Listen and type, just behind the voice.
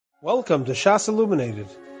Welcome to Shas Illuminated.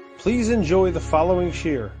 Please enjoy the following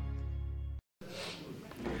shir.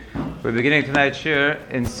 We're beginning tonight's shir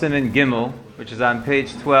in siman Gimel, which is on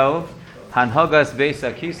page 12. Hanhogas Beis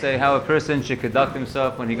HaKisei, how a person should conduct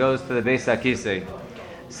himself when he goes to the Beis HaKisei.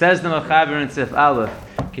 Says the Mechaber in Sif Aleph,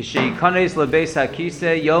 Kisheikones leBeis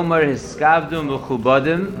HaKisei Yomer Hiskavdu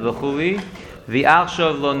Mechubadim V'chuli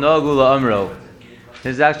V'achshav Lo Nogu La'amro.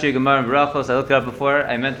 This is actually a Gemara in Brachos. I looked it up before.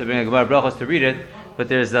 I meant to bring a Gemara Brachos to read it. But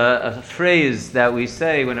there's a phrase that we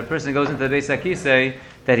say when a person goes into the Beis HaKisei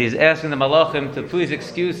that he's asking the malachim to please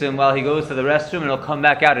excuse him while he goes to the restroom and he'll come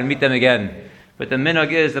back out and meet them again. But the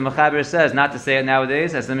minhag is, the Mechaber says, not to say it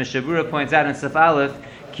nowadays, as the Mishabura points out in Sif Aleph,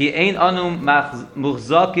 Ki ein anu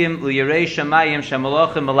muchzakim liyirei shamayim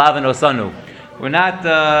shamalachim malavan osanu. We're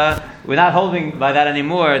not holding by that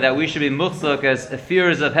anymore, that we should be muchzak as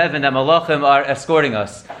fearers of heaven, that malachim are escorting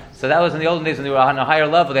us. So that was in the olden days when they were on a higher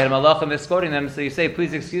level. They had malachim escorting them. So you say,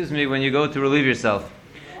 please excuse me when you go to relieve yourself.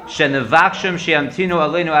 We're not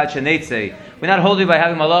holding by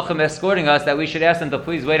having malachim escorting us that we should ask them to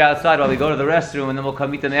please wait outside while we go to the restroom and then we'll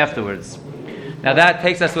come meet them afterwards. Now that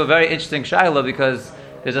takes us to a very interesting shaila, because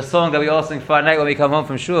there's a song that we all sing Friday night when we come home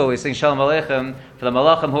from shul. We sing Shalom Aleichem for the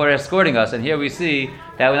malachim who are escorting us. And here we see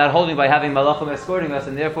that we're not holding by having malachim escorting us,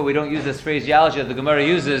 and therefore we don't use this phraseology that the Gemara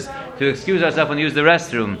uses to excuse ourselves when we use the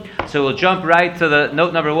restroom. So we'll jump right to the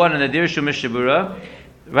note number 1 in the Dirshu Mishabura,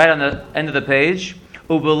 right on the end of the page.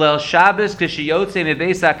 Ubelel Shabbos k'shiyotze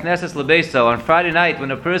mebeis hakneses lebeiso. On Friday night,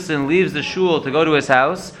 when a person leaves the shul to go to his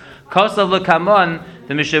house, kosav lekamon,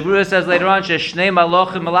 the Mishabura says later on, Shnei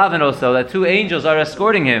malachim malaven also, that 2 angels are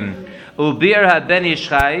escorting him. Ubir ha-ben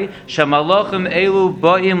Yishchai, shamalachim elu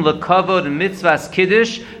ba'im lekavod mitzvahs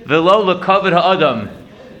kiddush, velo lekavod ha'adam.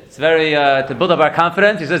 It's very, to build up our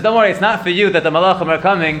confidence. He says, don't worry, it's not for you that the malachim are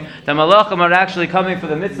coming. The malachim are actually coming for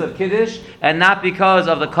the mitzvah of kiddush, and not because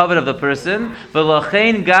of the kavod of the person.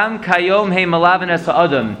 V'lochein gam kayom he malaven es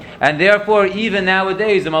ha'adam. And therefore, even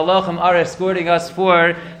nowadays, the malachim are escorting us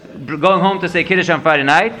for going home to say Kiddush on Friday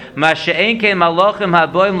night. Masha'en kein malachim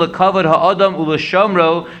haboim lekavod ha'adam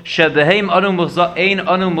uleshomro shebehem anu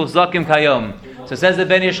muzakim kayom. So says the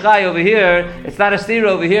Ben Yishchai over here, it's not a stira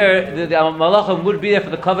over here, the malachim would be there for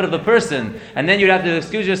the kavod of the person, and then you'd have to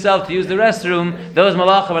excuse yourself to use the restroom. Those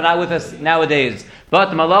malachim are not with us nowadays. But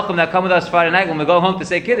the malachim that come with us Friday night when we go home to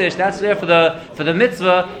say Kiddush, that's there for the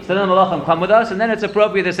mitzvah, so then the malachim come with us, and then it's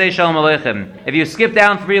appropriate to say Shalom Aleichem. If you skip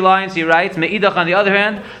down 3 lines, he writes, Me'idach on the other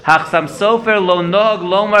hand, Hachsam Sofer lo nog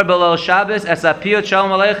lomar belel Shabbos esapiyot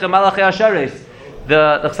Shalom Aleichem malachei asharis.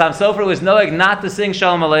 The Chasam Sofer was knowing not to sing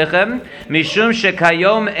Shalom Aleichem, Mishum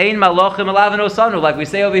shekayom ein malachim alaven osanu. Like we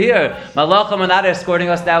say over here, malachim are not escorting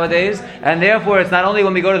us nowadays, and therefore it's not only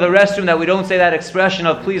when we go to the restroom that we don't say that expression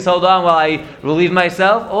of please hold on while I relieve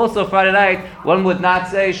myself. Also Friday night, one would not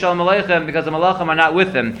say Shalom Aleichem because the malachim are not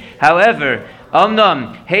with them. However,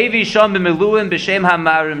 Omnam hevi sham b'miluim b'shem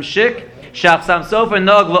hamarim shik. Chasam Sofer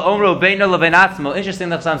nog la'omro beino levein atzmo. Interesting,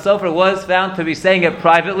 the Chasam Sofer was found to be saying it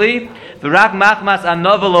privately. V'rak machmas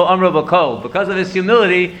anova lo omro b'kol. Because of his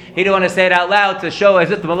humility, he didn't want to say it out loud to show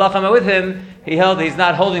as if the malachim are with him. He's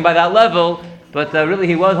not holding by that level, but really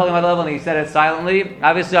he was holding by that level, and he said it silently.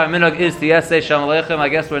 Obviously, our minhag is to say Shalom Aleichem. I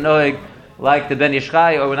guess we're knowing like the Ben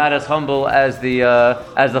Yishchai, or we're not as humble as the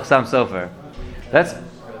Chasam Sofer. That's.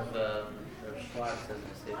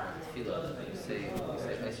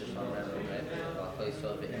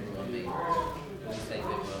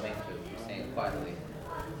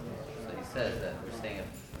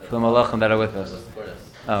 The malachim that are with us.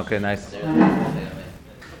 Oh, okay, nice.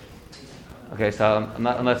 Okay, so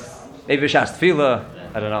unless maybe Shas Tefillah,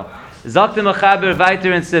 I don't know. Zaktim Mechaber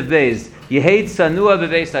weiter in Sif Beis. Yehed sanua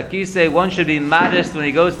bebeis hakisei. One should be modest when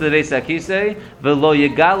he goes to the Beis hakisei. V'lo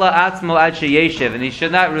yegala atzmo ad sheyeshev, and he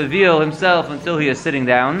should not reveal himself until he is sitting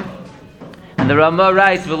down. And the Ramah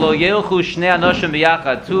writes, V'lo yelchu shnei anoshim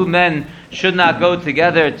biyachad. 2 men should not go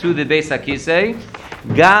together to the Beis hakisei.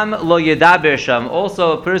 Gam lo yedaber sham.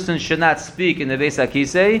 Also, a person should not speak in the Beis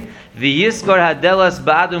HaKisei. V'yiskor hadelas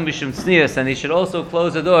ba'adum b'shum tznius, and he should also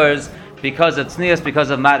close the doors because of tznius, because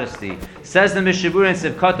of modesty. Says the Mishabura in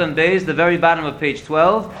Sivkatan Beis, the very bottom of page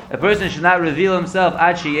 12, a person should not reveal himself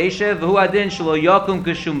ad sheyeshev. V'hu adin shelo yakum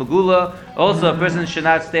k'shum megula. Also, a person should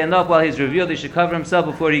not stand up while he's revealed. He should cover himself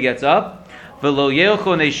before he gets up. V'lo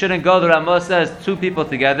yelchu, and they shouldn't go. The Ramah says 2 people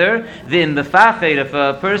together. Then the mefached, if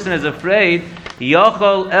a person is afraid,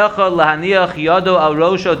 yochol echol lahaniach yado al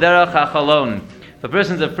rosho derech hachalon. If a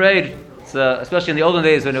person's afraid, especially in the olden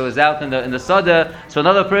days when it was out in the sada, so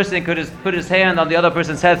another person could just put his hand on the other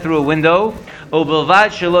person's head through a window. Ubelvad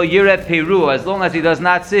shelo yiret peru, as long as he does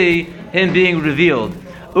not see him being revealed.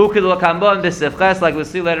 Ukil Kambon b'Sifches, like we'll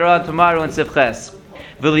see later on tomorrow in Sifches.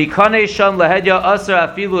 V'likane sham lahedya asar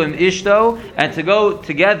afilu im ishto, and to go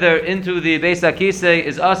together into the Beis HaKisei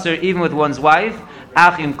is asar even with one's wife.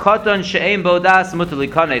 Achim koton she'ein bo das mutar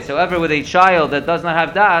likane. So ever with a child that does not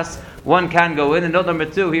have das, one can go in. And note number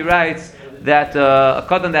 2, he writes that a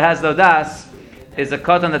koton that has no das is a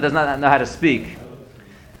koton that does not know how to speak.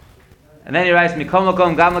 And then he writes, Mikom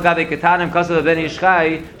Makom Gam Lagabe Ketanim Kasav Ben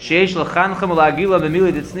Yishchai Sheish L'chanchem L'agila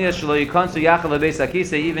B'mili Ditznias Shelo Yikonsu Yachal L'Beis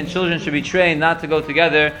HaKisei. Even children should be trained not to go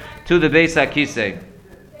together to the Beis HaKisei.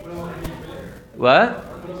 What?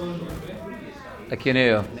 I can't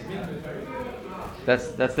hear you.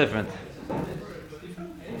 That's different.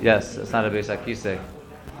 Yes, it's not a Beis HaKisei.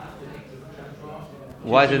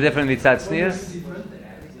 Why is it different mitzad tznius?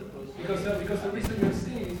 Because the reason you're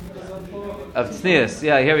seeing is because of tznius.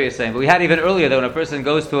 Yeah, I hear what you're saying. But we had even earlier that when a person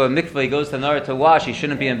goes to a mikveh, he goes to Nara to wash, he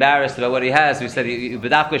shouldn't be embarrassed about what he has. We said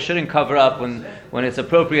B'dafka shouldn't cover up when it's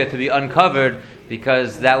appropriate to be uncovered,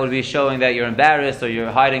 because that would be showing that you're embarrassed or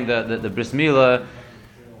you're hiding the bris milah.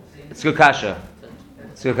 It's good kasha.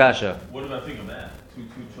 It's good kasha. What about thinking of that? Two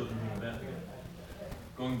children thinking of that together.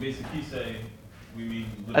 Going basic kisei, we mean...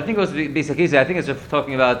 I think it was basic kisei. I think it's just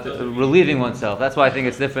talking about relieving oneself. That's why I think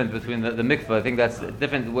it's different between the mikveh. I think that's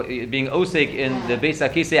different. Being osek in the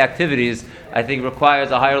basic kisei activities, I think,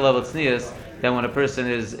 requires a higher level of tznius than when a person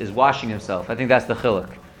is washing himself. I think that's the chiluk.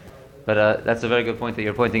 But that's a very good point that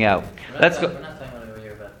you're pointing out. Let's go. We're not talking about over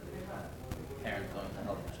here about parents going to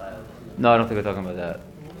help the child. No, I don't think we're talking about that.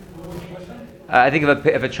 I think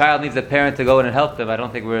if a child needs a parent to go in and help them, I don't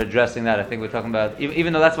think we're addressing that. I think we're talking about,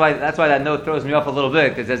 even though that's why that note throws me off a little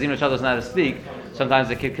bit, because as even a child doesn't know how to speak, sometimes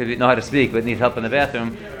the kid could know how to speak but need help in the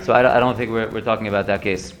bathroom. So I don't think we're talking about that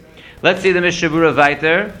case. Let's see the Mishabura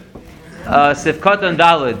Viter. Sifkat and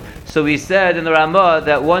Dalid. So we said in the Ramah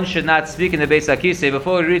that one should not speak in the Beis HaKisei.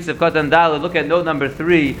 Before we read Sifkat and Dalid, look at note number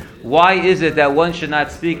 3. Why is it that one should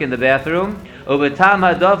not speak in the bathroom? Ubetam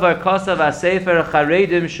hadavar kosav hasefer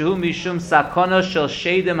charedim shehu mishum sakana shel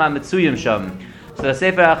shedim hamitzuyim sham. So the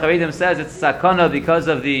Sefer HaCharedim says it's sakana because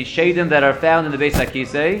of the shedim that are found in the Beis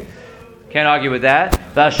HaKisei. Can't argue with that.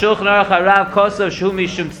 V'ashulchan aruch harav kosav shehu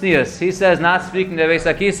mishum tznius. He says not speaking in the Beis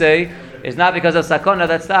HaKisei is not because of sakana,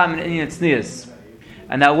 that's tam in tznius.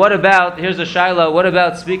 And now what about, here's a shaila, what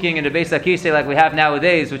about speaking in the Beis HaKisei like we have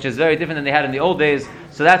nowadays, which is very different than they had in the old days?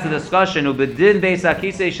 So that's a discussion. Ubedin Beis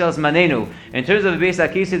HaKisei shel zmanenu. In terms of the Beis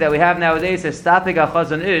HaKisei that we have nowadays, it's stapik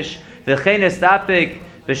achazon ish, v'chein stapik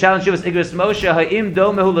v'shalon shuvas igros Moshe ha'im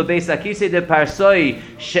domehu leBeis HaKisei de parsoi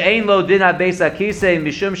she'ein lo din ha'Beis HaKisei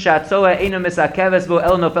mishum shatzoa eino misakeves bo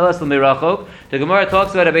el nofelas l'mirachok. The Gemara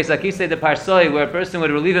talks about a Beis HaKisei de parsoi where a person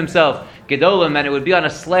would relieve himself gedolim and it would be on a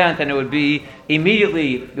slant and it would be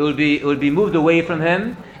immediately it would be moved away from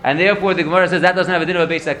him. And therefore, the Gemara says that doesn't have a din of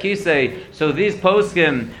a Beis HaKisei. So these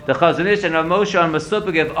poskim, the Chazon Ish and Rav Moshe on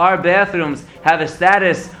Masupik, if our bathrooms have a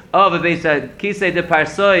status of a Beis HaKisei de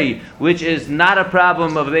parsoi, which is not a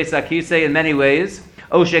problem of a Beis HaKisei in many ways.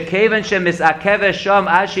 Or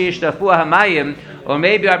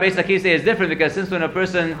maybe our Beis HaKisei is different because since when a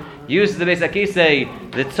person uses the Beis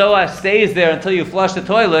HaKisei, the tzoah stays there until you flush the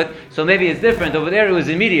toilet, so maybe it's different. Over there it was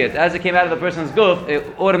immediate. As it came out of the person's goof, it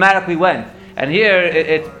automatically went. And here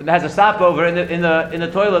it has a stopover in the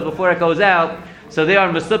toilet before it goes out. So they are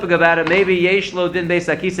mesupik about it. Maybe yesh lo din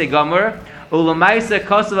Beis HaKisei gomer. Ulamaisa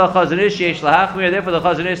kosav Chazon Ish yesh lahachmir. Therefore, the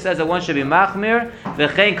Chazon Ish says that one should be machmir.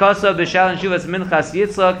 V'chein kosav b'shalon shuvas minchas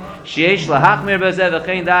yitzchak sheyesh lahachmir b'zeh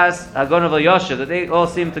v'chein das hagonav al-yoshev. That they all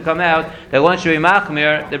seem to come out that one should be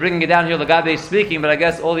machmir. They're bringing it down here. Lagabe is speaking, but I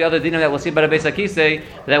guess all the other dinim that we'll see about the Beis HaKisei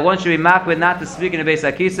that one should be machmir not to speak in the Beis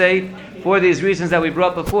HaKisei for these reasons that we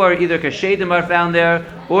brought before. Either because shedim are found there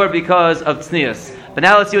or because of tznius. But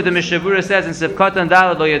now let's see what the Mishabura says in Sifkat and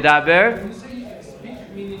Dalad lo yadaber.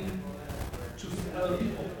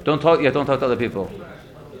 Don't talk to other people.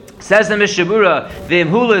 Says the Mishabura,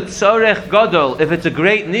 v'imhulet tzorech gadol. If it's a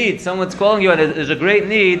great need, someone's calling you and there's a great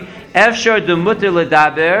need, efshar de mutter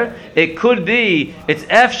ledaber. It could be, it's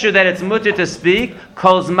efshar that it's mutter to speak,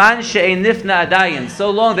 kol zman she'ein nifna adayin. So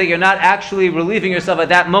long that you're not actually relieving yourself at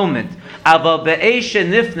that moment. Aval be'esh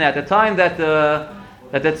nifna, at the time that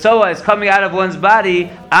the tzoah is coming out of one's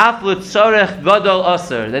body, aflu tzorech gadol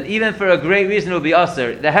aser. That even for a great reason it will be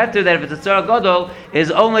aser. The heter that if it's a tzorech gadol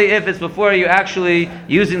is only if it's before you're actually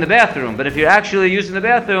using the bathroom. But if you're actually using the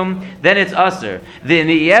bathroom, then it's aser.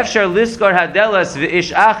 V'ni'efshar liskor hadelas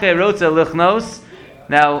v'ish ache rotza lichnos.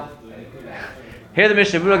 Now, here the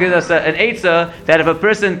Mishabura gives us an eitzah that if a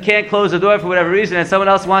person can't close the door for whatever reason and someone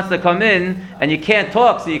else wants to come in and you can't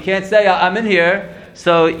talk, so you can't say, I'm in here,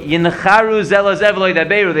 So yincharu zela zevloi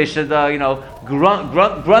daberu. They should,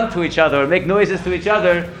 grunt to each other, or make noises to each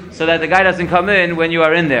other, so that the guy doesn't come in when you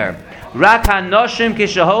are in there. Rak hanoshim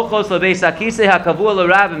kishahochos lebeis hakisei hakavu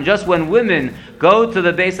l'rabim. Just when women go to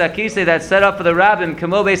the beis hakisei that's set up for the rabbim,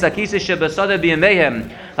 kamo beis hakisei shebasada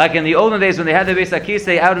b'yamehem, like in the olden days when they had the beis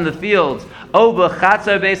hakisei out in the fields. O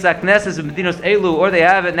b'chatzar beis hakneses b'medinos elu, or they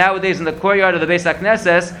have it nowadays in the courtyard of the beis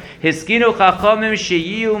hakneses. Hiskinu chachamim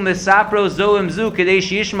sheyiu misapro zoim zu kedei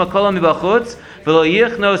sheyishma kolam mibachutz v'lo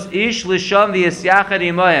yichnos ish lisham v'yisyachad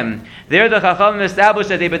imohem. There the chachamim established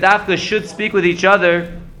that they bedafka should speak with each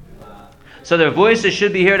other, so their voices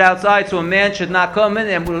should be heard outside, so a man should not come in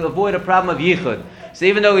and will avoid a problem of yichud. So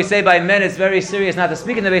even though we say by men it's very serious not to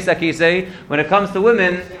speak in the Beis HaKisei, when it comes to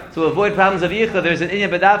women, to avoid problems of yichud, there's an inyan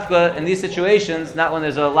bedafka in these situations, not when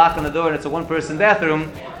there's a lock on the door and it's a one-person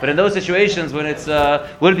bathroom, but in those situations when it's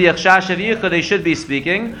would be a chashash of yichud, they should be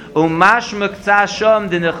speaking. Umash muktzah shom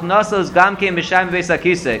d'nichnasos gamkein b'shem Beis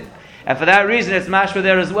HaKisei. And for that reason, it's mashma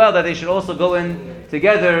there as well, that they should also go in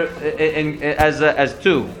together as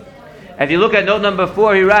two. If you look at note number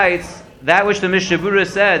 4, he writes, that which the Mishnah Berurah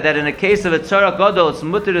said, that in a case of a tzarach gadol, it's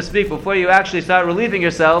mutter to speak before you actually start relieving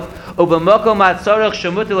yourself. U'b'makom ha'tzarach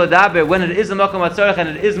shemutter l'daber, when it is a makom ha'tzarach and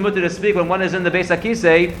it is mutter to speak when one is in the Beis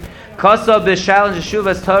HaKisei, Kosob b'shalon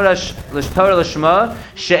sheshuvas Torah l'shma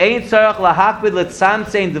she'ein tzarach lahakbid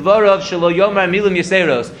l'tzamtzein dvorov shelo yomar milim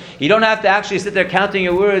yiseros. You don't have to actually sit there counting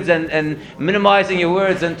your words and minimizing your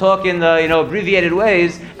words and talk in abbreviated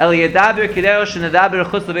ways. El yadaber kidero shenadaber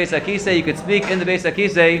chutz l'beis hakisei. You could speak in the Beis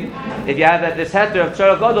HaKisei if you have this heter of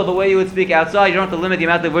tzarach gadol the way you would speak outside. You don't have to limit the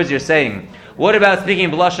amount of words you're saying. What about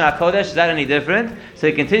speaking b'lashon hakodesh? Is that any different? So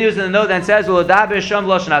he continues in the note and says, "U'adaber sham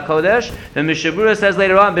b'lashon hakodesh." The Mishnah Berurah says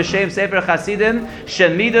later on, "B'shem sefer chasidim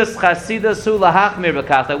shemidas chasidas hu lahachmir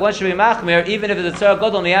b'kach." That one should be machmir, even if it's a tzarach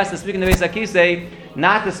gadol and he has to speak in the Beis HaKisei,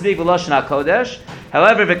 not to speak b'lashon hakodesh.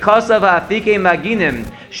 However, because of ha'afikei maginim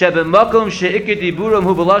shebemakom she'ikir diburim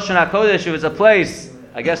hu b'lashon hakodesh, if it's a place,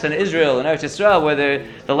 I guess in Israel, in Eretz Yisrael, where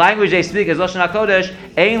the language they speak is Lashon HaKodesh,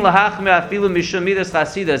 Ein lahachmir afilu mishum midas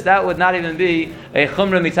chasidas. That would not even be a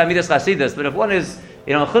chumrah mitzah midas chasidas. But if one is,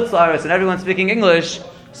 chutz la'aretz and everyone's speaking English,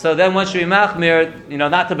 so then one should be machmir,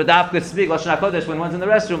 not to bedafka speak Lashon HaKodesh when one's in the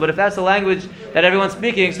restroom. But if that's the language that everyone's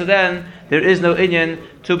speaking, so then there is no inyan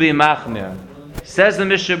to be machmir. Says the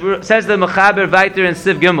Mechaber Vayter in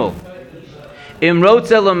Siv Gimel.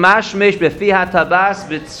 Imrotze l'mashmesh befi hatabas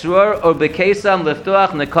b'tzror or b'kesam liftoach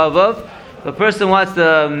nekavav. The person wants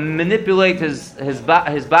to manipulate his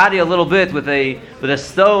body a little bit with a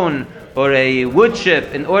stone or a wood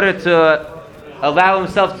chip in order to allow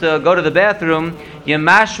himself to go to the bathroom.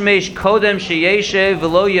 Yemashmesh kodem sheyeshev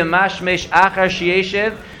v'lo yemashmesh achar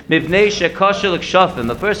sheyeshev mibnei shekosher l'kshofim.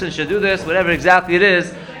 The person should do this, whatever exactly it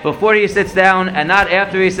is, before he sits down and not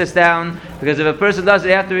after he sits down, because if a person does it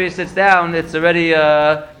after he sits down, it's already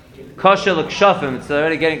kosher l'kshofim. It's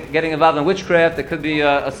already getting involved in witchcraft. It could be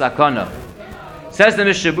a sakana. Says the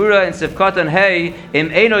Mishnah Berurah in Sivkatan Hey, im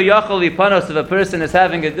eino yachol lipanos, if a person is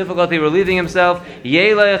having a difficulty relieving himself,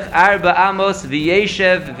 yelech arba amos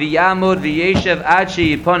v'yeshev v'yamud v'yeshev ad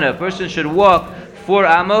sheyipana. A person should walk 4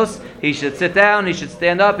 amos. He should sit down. He should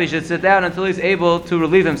stand up. He should sit down until he's able to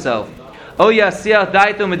relieve himself. Or he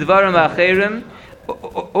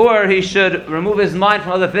should remove his mind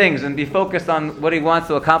from other things and be focused on what he wants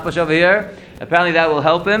to accomplish over here. Apparently that will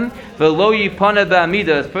help him.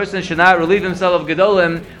 The person should not relieve himself of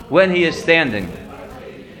gedolim when he is standing.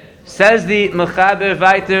 Says the Mechaber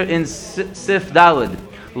Vayter in Sif Daled.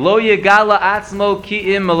 Lo yegala atzmo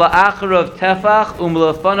ki'im la'acharav tefach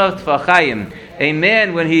umlafanav tfachayim. A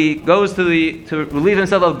man, when he goes to relieve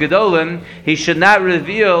himself of gedolim, he should not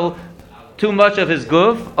reveal too much of his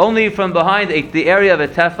guf, only from behind the area of a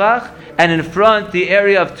tefach, and in front the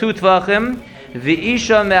area of 2 tvachim.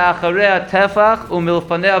 V'isha me'acharei tefach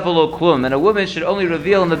u'milfanei v'lo klum. And a woman should only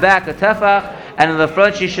reveal in the back a tefach, and in the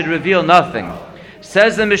front she should reveal nothing.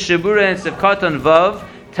 Says the Mishnah Berurah in Sivkatan Vav,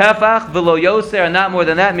 tefach v'lo yoser, not more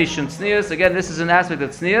than that, mishum tznius. Again, this is an aspect of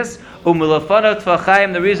tznius. U'milafanav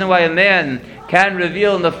tfachayim. The reason why a man can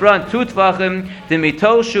reveal in the front 2 tvachim,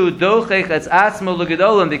 demitoshu dochech etz atzmo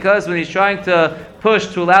l'gedolim, because when he's trying to push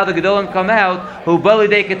to allow the gedolim to come out, hu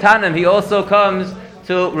balidei ketanim, he also comes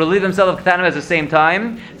to relieve himself of ketanim at the same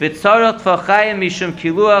time. V'tzarach tfachayim mishum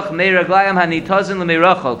kiluach mei raglayim hanitazin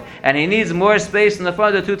l'meirachok, and he needs more space in the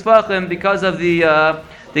front of the 2 tvachim because of the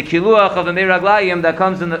kiluach of the mei raglayim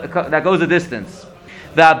that goes a distance.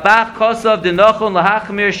 The Bach Kosov Dinochon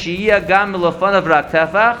Lahachmir Shia Gam Milofanav Rak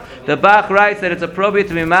Tefach. The Bach writes that it's appropriate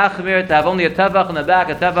to be machmir to have only a tefach in the back,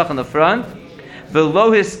 a tefach in the front.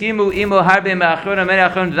 V'lo hiskimu imo harbe me'achronim. Many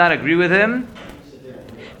achronim do not agree with him.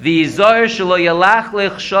 V'yizor shelo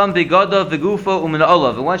yalachlich sham b'godav v'gufo u'min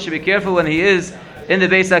olav. And one should be careful when he is in the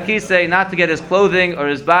Beis HaKisei not to get his clothing or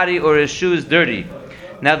his body or his shoes dirty.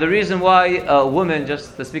 Now the reason why a woman,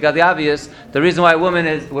 just to speak out the obvious, the reason why a woman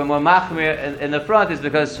is, when we're machmir in the front is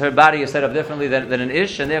because her body is set up differently than an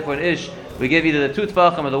ish, and therefore an ish, we give either the 2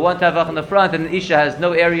 tvachim or the 1 tavach in the front, and an isha has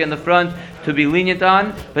no area in the front to be lenient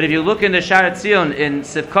on. But if you look in the Shara Tzion, in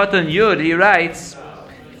Sivkoton Yud, he writes,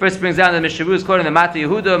 first brings down the Mishavu is quoting the Mata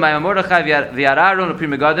Yehuda, Ma'am Mordechai v'Yararon u'Pri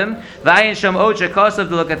Megadim, v'ayin sham od shekosav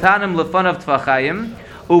d'lokatanim l'fanav tvachayim,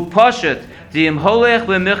 u'poshet d'im holech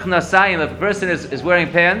b'michnasayim, if a person is wearing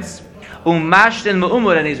pants, u'mashtin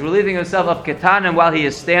me'umur, and he's relieving himself of ketanim while he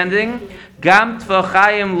is standing, gam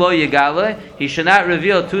tvachayim lo yigale, he should not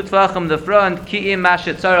reveal 2 tvachim in the front, ki'im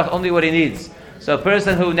mashet tzarech, only what he needs. So a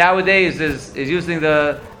person who nowadays is using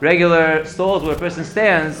the regular stalls where a person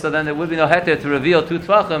stands, so then there would be no heter to reveal 2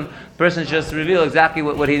 tvachim. The person should just reveal exactly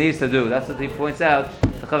what he needs to do. That's what he points out.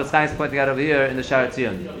 The Chavetz Chaim is pointing out over here in the Shara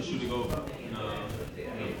Tzion. Issue to go in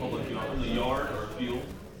a public yard, in the yard or a field.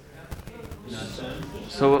 In that sense.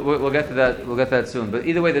 So we'll get to that. We'll get to that soon. But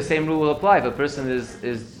either way, the same rule will apply. If a person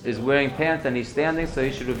is wearing pants and he's standing, so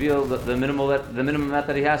he should reveal the minimum amount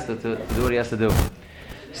that he has to do what he has to do.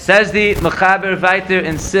 Says the Mechaber weiter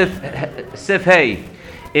in Sif Hey.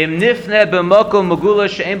 Im nifne b'mokom megula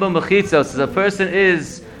she'en bo mechitzos. A person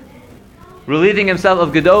is relieving himself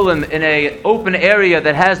of gedolim in an open area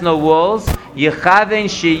that has no walls. Yechaven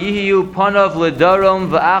sheyihiyu panav ledarom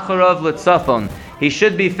v'acharav letzafon. He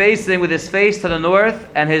should be facing with his face to the north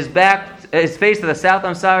and his face to the south,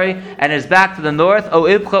 and his back to the north, o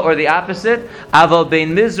ibcha, or the opposite. Aval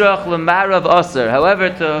bein mizrach lemarav aser. However,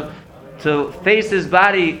 to face his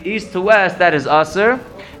body east to west, that is aser.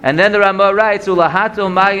 And then the Ramah writes, Ulahato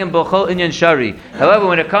mayim bochol inyan shari. However,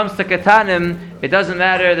 when it comes to ketanim, it doesn't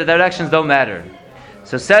matter, the directions don't matter.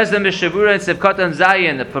 So says the Mishavura in Sivkotan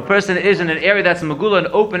Zayin, if a person is in an area that's megula,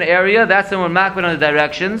 an open area, that's when we're makbid on the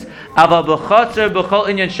directions. Aval b'chotzer bochol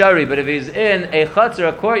inyan shari. But if he's in a chotzer,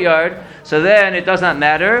 a courtyard, so then it does not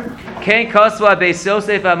matter. Kein koswa beis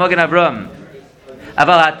Yosef ha'mogen Avram.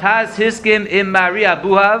 Aval hataz hiskim im Maria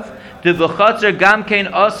buhav. The b'chatzer gam kein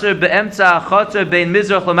aser be'emtza chatzer bein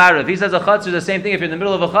mizrach l'marav. He says a chatzer is the same thing. If you're in the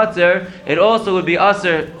middle of a chatzer, it also would be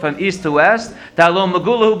aser from east to west. Ta'lo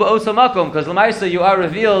megulahu ba'osa makom, because l'maisa you are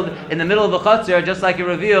revealed in the middle of a chatzer, just like you're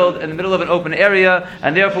revealed in the middle of an open area,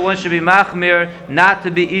 and therefore one should be machmir not to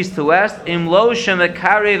be east to west. Im lo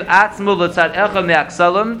shemekarev atzmu l'tzad echa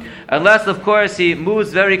me'aksalim, unless of course he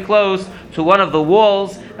moves very close to one of the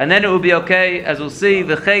walls, and then it will be okay, as we'll see.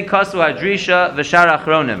 V'chei kasu hadrisha v'shar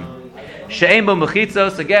achronim. She'en bo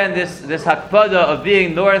mechitzos, again, this hakpada of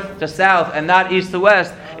being north to south and not east to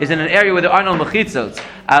west is in an area where there are no mechitzos.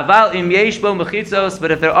 Aval im yesh bo mechitzos, but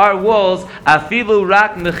if there are walls, afilu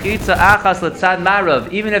rak mechitza achas letzad marav,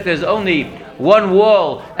 even if there's only one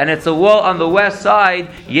wall and it's a wall on the west side,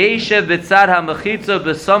 yeshev b'tzad ha-mechitza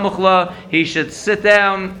b'samuchla, he should sit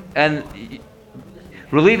down and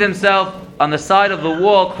relieve himself on the side of the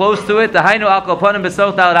wall close to it, dahainu al kopanim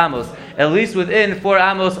b'soch tal amos, at least within 4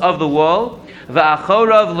 amos of the wall.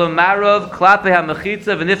 Va'achorav l'marav klape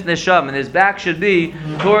ha-mechitza v'nifnei sham, and his back should be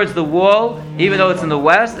towards the wall, even though it's in the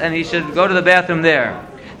west, and he should go to the bathroom there.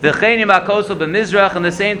 V'cheini ma'kosel b'mizrach, and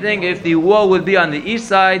the same thing if the wall would be on the east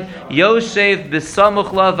side, yoshev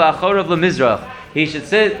b'samuchla va'achorav l'mizrach. He should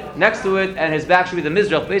sit next to it, and his back should be the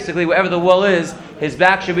mizrach. Basically, wherever the wall is, his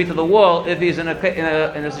back should be to the wall if he's in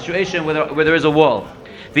a situation where there is a wall.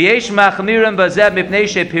 There are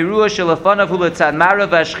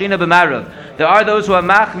those who are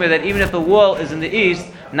machmir that even if the wall is in the east,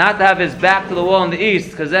 not to have his back to the wall in the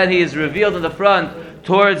east, because then he is revealed in the front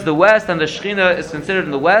towards the west, and the Shechina is considered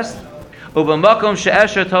in the west. In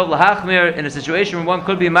a situation where one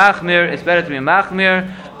could be machmir, it's better to be machmir.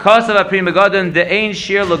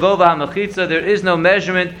 There is no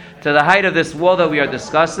measurement to the height of this wall that we are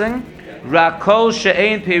discussing. As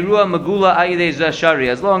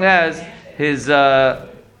long as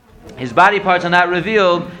his body parts are not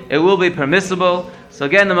revealed, it will be permissible. So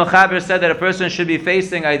again, the Mechaber said that a person should be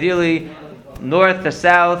facing ideally north to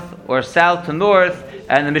south or south to north.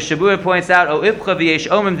 And the Mishabur points out,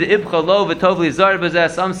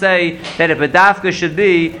 some say that if a dafka should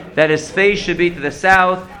be, that his face should be to the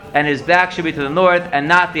south and his back should be to the north, and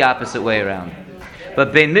not the opposite way around.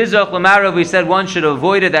 But bein mizrach l'marav, we said one should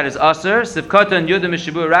avoid it, that is aser. Sivkota and Yudah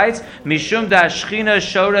Mishabur writes, mishum da shchina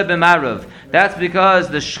shora b'marav. That's because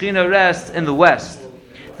the shchina rests in the west.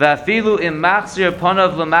 Va'afilu im machzir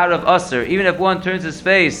panav l'marav aser. Even if one turns his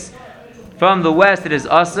face from the west it is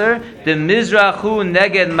Aser. The Mizrachu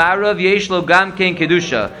Neged Marav Yeshlo Gamkein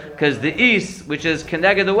Kedusha. Because the east, which is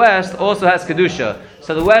Keneged the west, also has Kedusha.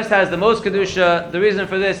 So the west has the most Kedusha. The reason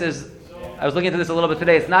for this is, I was looking into this a little bit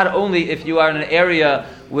today, it's not only if you are in an area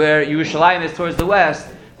where Yerushalayim is towards the west,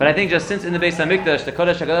 but I think just since in the Beis HaMikdash, the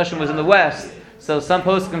Kodesh HaKadoshim was in the west, so some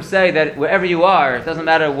poskim say that wherever you are, it doesn't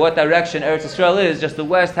matter what direction Eretz Yisrael is, just the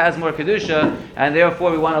west has more Kedusha, and therefore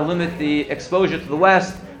we want to limit the exposure to the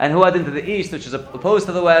west, and Huadin to the east, which is opposed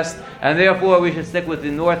to the west, and therefore we should stick with the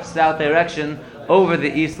north-south direction over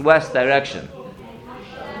the east-west direction.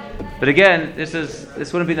 But again, this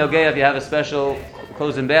wouldn't be Nogea if you have a special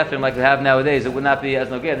closed-in bathroom like we have nowadays. It would not be as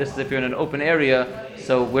Nogea. This is if you're in an open area,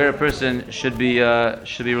 so where a person should be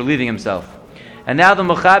relieving himself. And now the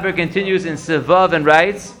Mechaber continues in Sivav and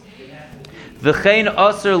writes, V'chein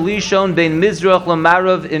aser lishon bein mizrach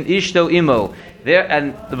l'marav im ishto imo. There,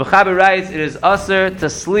 and the Mechaber writes, it is aser to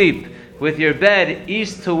sleep with your bed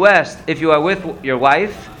east to west if you are with your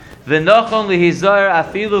wife. V'nochon lihizar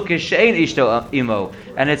afilu kishein ishto imo.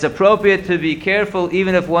 And it's appropriate to be careful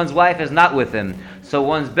even if one's wife is not with him. So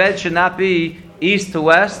one's bed should not be east to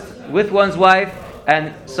west with one's wife,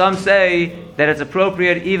 and some say that it's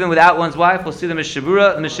appropriate even without one's wife. We'll see the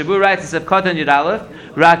Mishabura. The Mishabura writes, it's Katan Yud Aleph,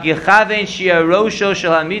 Rak Yechaven Shia Rosho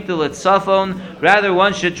Shel Hamitu L'Tzafon. Rather,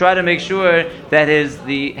 one should try to make sure that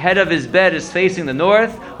the head of his bed is facing the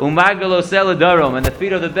north, Umagalo Sel Darom, and the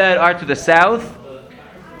feet of the bed are to the south.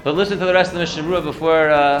 But listen to the rest of the Mishabura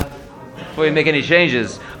before you make any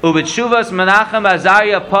changes. Ubetshuvas Menachem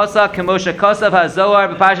Azariah Posa Kemosha Kosav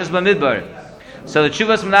HaZohar B'Parshas Bamidbar. So the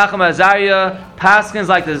Chuvas Menachem Azariah paskins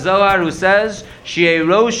like the Zohar, who says Shiei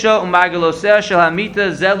Rosha Umargaloseh Shel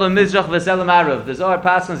Hamita Zelo Mizrach V'Zelo Marav. The Zohar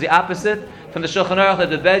paskins the opposite from the Shulchan Aruch, that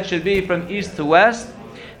the bed should be from east to west.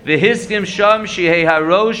 V'Hiskim Sham Shiei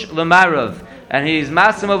Harosh L'Marav, and he's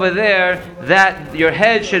maskim over there that your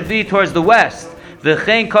head should be towards the west.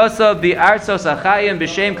 V'chein Kosav Bi'Artzos Achayim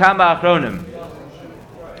B'Shem Kama Achronim.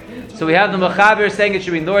 So we have the Mechaber saying it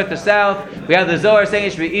should be north to south. We have the Zohar saying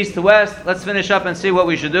it should be east to west. Let's finish up and see what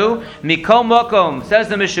we should do. Mikom Mokom, says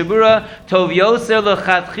the Mishabura, Tov Yoser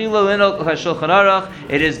L'Chatchila Lino Shulchan Aruch.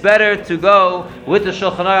 It is better to go with the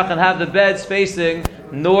Shulchan Aruch and have the beds facing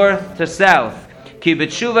north to south. Ki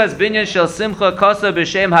b'tshuvas binyan shel simcha kosa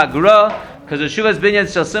b'shem hagra. Because the Shuvas Binyan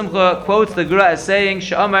Shel Simcha quotes the Gra as saying,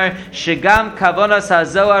 She'omar Shegam Kavonas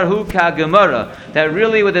HaZohar Hu Ka-Gemara. That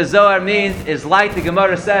really what the Zohar means is like the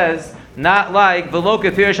Gemara says, not like V'lo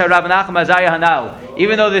Kefir Shah Rabbi Nachman Azariah Hanal.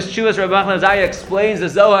 Even though this Shuvas Rabbi Nachman Azariah explains the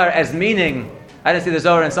Zohar as meaning, I didn't see the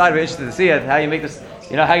Zohar inside, but I'm interested to see it, how you make this,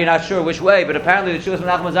 how you're not sure which way, but apparently the Shuvas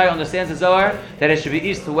Rabbi Nachman Azariah understands the Zohar, that it should be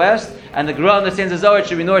east to west, and the Gra understands the Zohar, it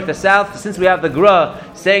should be north to south. Since we have the Gra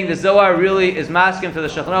saying the Zohar really is masking to the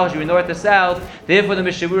Shulchan Aruch, it should be north to south, therefore the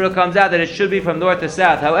Mishabura comes out that it should be from north to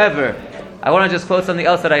south. However, I want to just quote something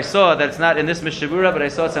else that I saw, that's not in this Mishabura, but I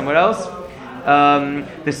saw it somewhere else.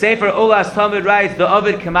 The Sefer Olas Talmud writes, the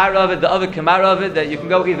Ovid Kamar Ovid, that you can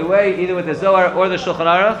go either way, either with the Zohar or the Shulchan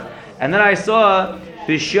Aruch. And then I saw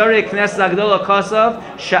B'Shari Knesset Agdola Kosav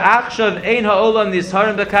Sha'achshav Ein Ha'olam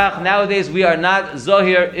Nisharim Bekach. Nowadays we are not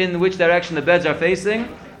zohir in which direction the beds are facing,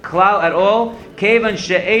 klal at all. Kevan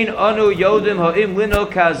She'ein Anu Yodim Ha'im Lino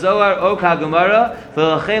Ka'Zohar O Ka'Gemara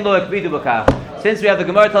V'Lachein Lo Ekbidu Bekach. Since we have the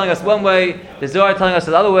Gemara telling us one way, the Zohar telling us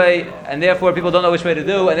the other way, and therefore people don't know which way to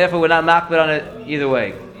do, and therefore we're not makbid on it either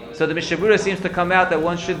way. So the Mishabura seems to come out that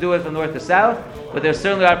one should do it from north to south, but there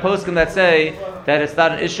certainly are poskim that say that it's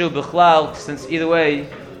not an issue b'chlal, since either way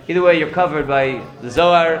you're covered by the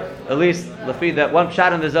Zohar, at least Lafi, that one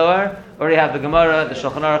shot in the Zohar, or you have the Gemara, the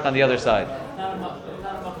Shulchan Aruch on the other side.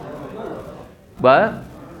 What?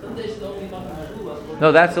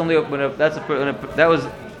 No, that's only that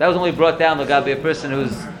was only brought down the Gabi, a person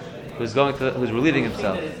who's relieving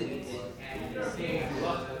himself.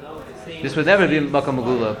 This would never be Makam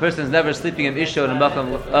Magula. A person is never sleeping in Isho and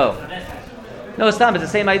Makam. Oh. No, it's not. It's the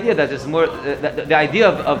same idea that there's more. The idea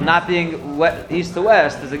of not being east to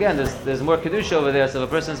west is, again, there's more Kedusha over there. So if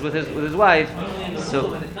a person's with his wife,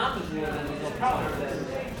 so.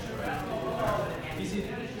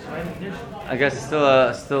 I guess it's still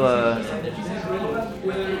a.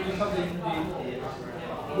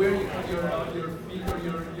 Where you have your feet or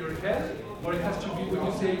your head, or it has to be when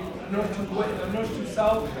you say north to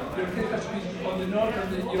south, your head has to be on the north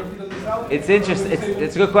and your feet on the south. It's interesting.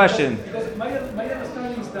 It's a good question. My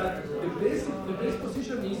understanding is that the best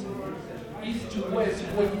position is east to west,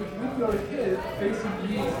 with your head facing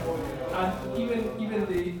east, and even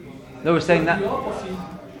the. No, we're saying that. The opposite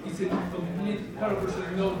is a complete character.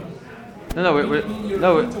 No,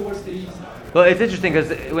 we're towards the east. Well, it's interesting because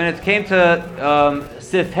when it came to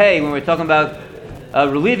Sif Hey, when we're talking about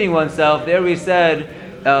relieving oneself, there we said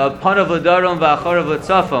Panav L'darom v'Achorav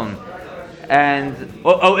L'tzafon, and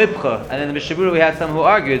Ibcha. And in the Mishabura we had some who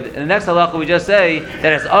argued. In the next halacha we just say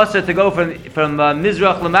that it's also to go from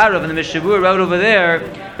Mizrach L'Marav, and the Mishabura wrote over there,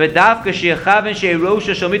 B'davka she'echaven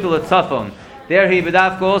she'erosha shomita L'tzafon. There he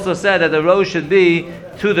B'davka also said that the rosh should be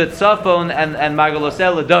to the tzafon and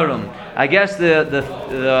Margalosel L'darom. I guess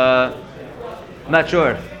the I'm not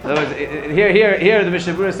sure. In other words, here the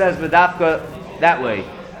Mishabura says B'davka that way.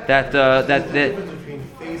 That Between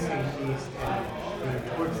facing east and going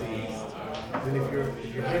towards the east, then if your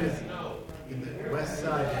head is in the west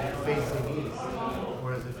side, then you're facing east.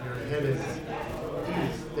 Whereas if your head is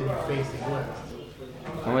east, then you're facing west.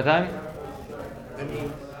 One more time. I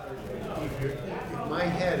mean, if my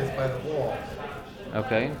head is by the wall,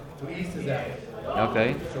 Okay. so east is that way.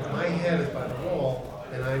 Okay. So if my head is by the wall,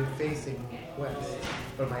 then I'm facing west,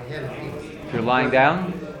 but my head is east. If you're lying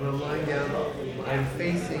down. When I'm lying down, I'm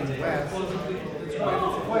facing west.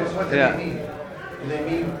 What do Yeah. they mean? Do they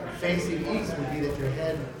mean facing east would be that your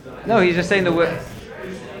head? No, he's just saying west.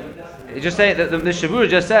 He's just saying that the Mishabura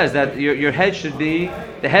just says that your head should be,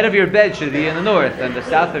 the head of your bed should be in the north, and the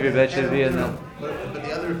south of your bed should be in the. But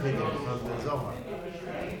the other opinion from the Zohar.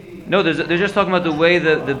 No, they're just talking about the way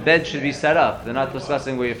the bed should be set up. They're not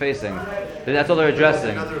discussing where you're facing. That's all they're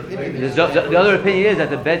addressing. The other opinion is that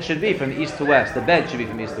the bed should be from east to west. The bed should be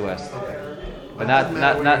from east to west. But not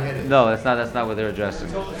no, that's not what they're addressing.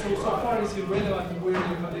 So far it's irrelevant where you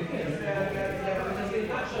have the head.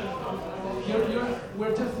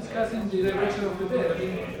 We're just discussing the direction of the bed. I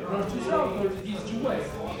mean, north to south or east to west.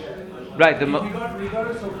 Right.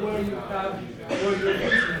 Regardless of where you're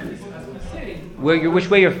facing, as he's saying. Which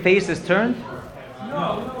way your face is turned? No.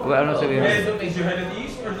 Well, I don't know if you mean. Is your head in the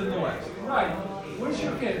east or is it in the west? Right. Where's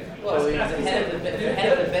your head? Well, if the head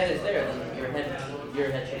of the bed is there, then your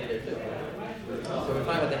head should be there too. So we're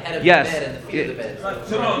talking about the head of the bed and the feet of the bed.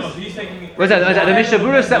 So he's taking. What's that? The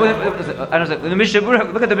Mishabura said. The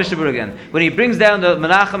Mishabura. Look at the Mishabura again. When he brings down the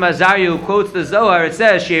Menachem Azariah who quotes the Zohar, it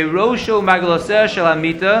says She'eroshu Margaloser Shel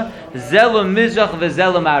Amita Zelum Mizrach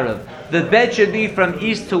VeZelum Arav. The bed should be from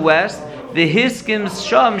east to west. The Hiskim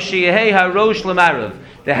Sham She'ehei HaRosh L'Marav.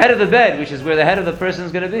 The head of the bed, which is where the head of the person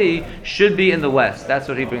is going to be, should be in the west. That's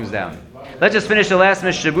what he brings down. Let's just finish the last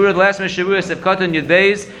Mishabura. The last Mishabura is Sefkatan Yud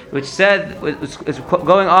Beis, which said, is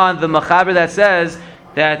going on the Machaber that says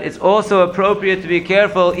that it's also appropriate to be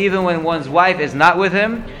careful even when one's wife is not with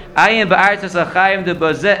him. Ayin ba'artas achayim de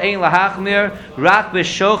bazeh ein lahachmir rak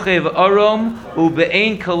b'shochev orom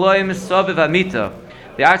u'be'ein kaloim soviv amita.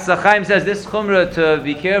 The Arz Chaim says this chumrah to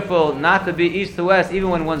be careful not to be east to west even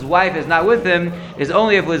when one's wife is not with him is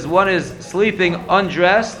only if one is sleeping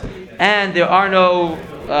undressed and there are no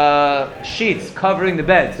sheets covering the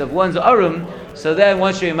bed. So if one's arum, so then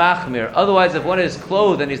one should be machmir. Otherwise, if one is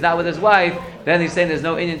clothed and he's not with his wife, then he's saying there's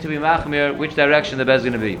no Indian to be machmir, which direction the bed is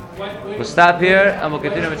going to be. We'll stop here and we'll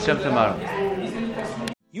continue with Shem tomorrow.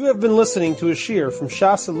 You have been listening to a shiur from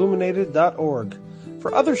shasilluminated.org.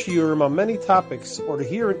 For other shiurim on many topics, or to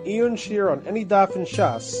hear an Iyun shiur on any daf in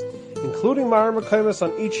Shas, including Mara Mekaymas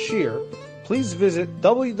on each shiur, please visit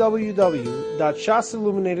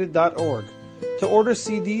www.shasilluminated.org. To order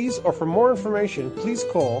CDs or for more information, please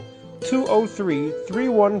call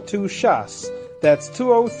 203-312-SHAS. That's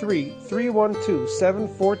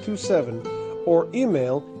 203-312-7427, or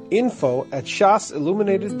email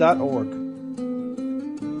info@shasilluminated.org.